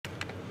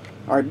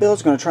Alright,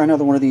 Bill's going to try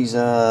another one of these,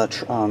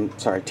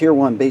 Tier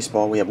 1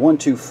 baseball. We have 1,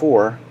 2,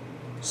 4,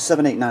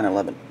 7, 8, 9,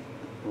 11.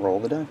 Roll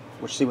the die.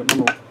 Let's see what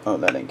number... Oh,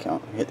 that didn't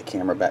count. Hit the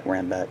camera back,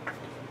 ran back.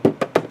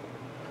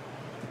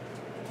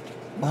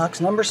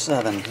 Box number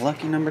 7.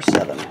 Lucky number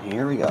 7.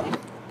 Here we go.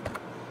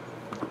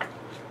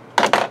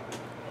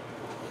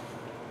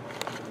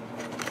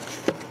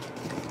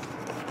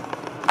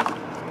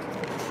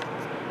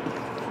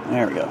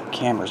 There we go.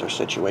 Cameras are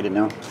situated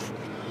now.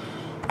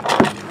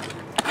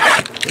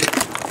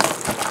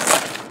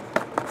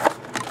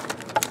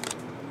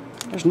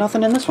 There's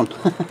nothing in this one.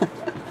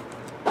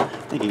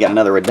 I think you got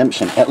another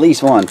redemption. At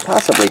least one.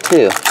 Possibly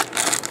two.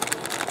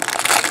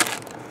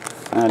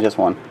 Just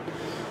one.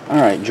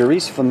 Alright,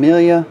 Jurice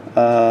Familia,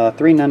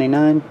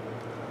 $3.99.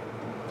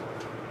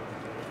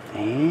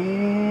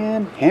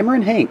 And Hammer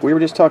and Hank. We were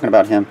just talking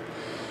about him.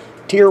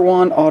 Tier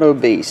 1 auto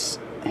base.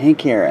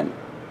 Hank Aaron.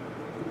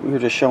 We were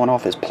just showing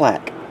off his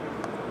plaque.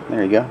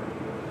 There you go.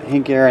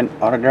 Hank Aaron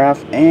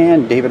autograph.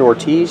 And David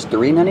Ortiz,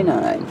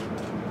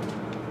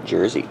 $3.99.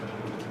 Jersey.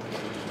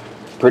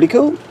 Pretty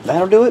cool.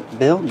 That'll do it.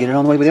 Bill, get it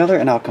on the way with the other,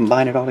 and I'll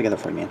combine it all together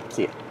for you, man.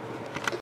 See ya.